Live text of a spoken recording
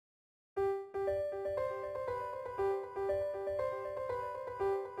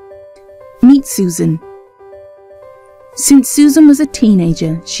Meet Susan. Since Susan was a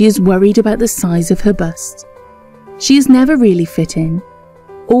teenager, she is worried about the size of her bust. She has never really fit in,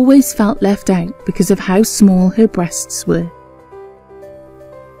 always felt left out because of how small her breasts were.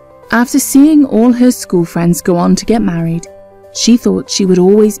 After seeing all her school friends go on to get married, she thought she would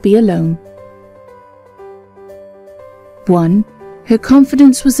always be alone. 1. Her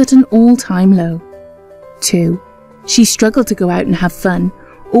confidence was at an all-time low. 2. She struggled to go out and have fun,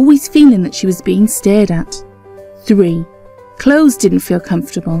 always feeling that she was being stared at. 3. Clothes didn't feel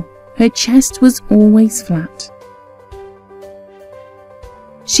comfortable. Her chest was always flat.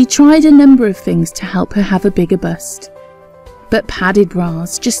 She tried a number of things to help her have a bigger bust, but padded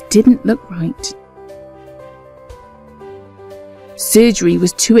bras just didn't look right. Surgery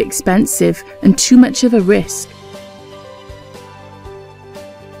was too expensive and too much of a risk.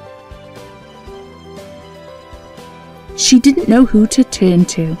 She didn't know who to turn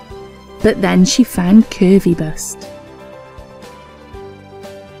to, but then she found CurvyBust.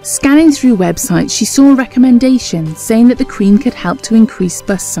 Scanning through websites, she saw recommendations saying that the cream could help to increase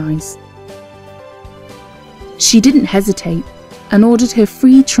bust size. She didn't hesitate and ordered her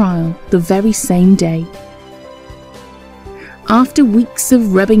free trial the very same day. After weeks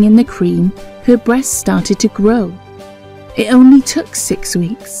of rubbing in the cream, her breasts started to grow. It only took 6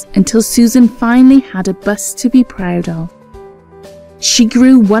 weeks until Susan finally had a bust to be proud of. She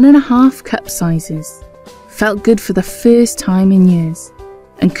grew 1.5 cup sizes, felt good for the first time in years,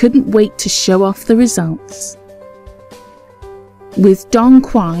 and couldn't wait to show off the results. With Dong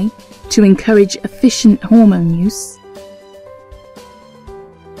Quai to encourage efficient hormone use,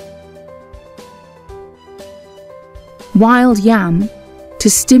 Wild Yam to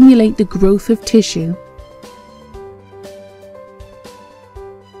stimulate the growth of tissue,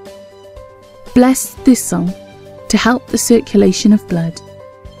 Blessed Thistle to help the circulation of blood,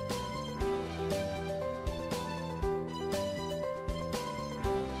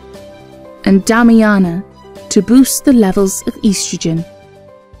 and Damiana to boost the levels of estrogen.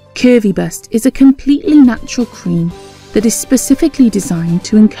 CurvyBust is a completely natural cream that is specifically designed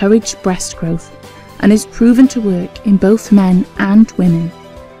to encourage breast growth and is proven to work in both men and women.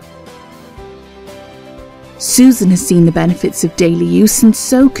 Susan has seen the benefits of daily use, and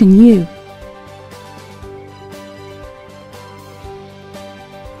so can you.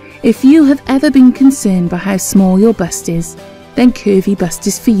 If you have ever been concerned by how small your bust is, then CurvyBust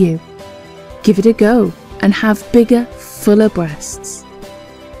is for you. Give it a go and have bigger, fuller breasts.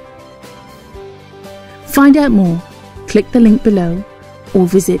 Find out more, click the link below or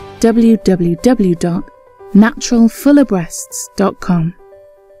visit www.naturalfullerbreasts.com.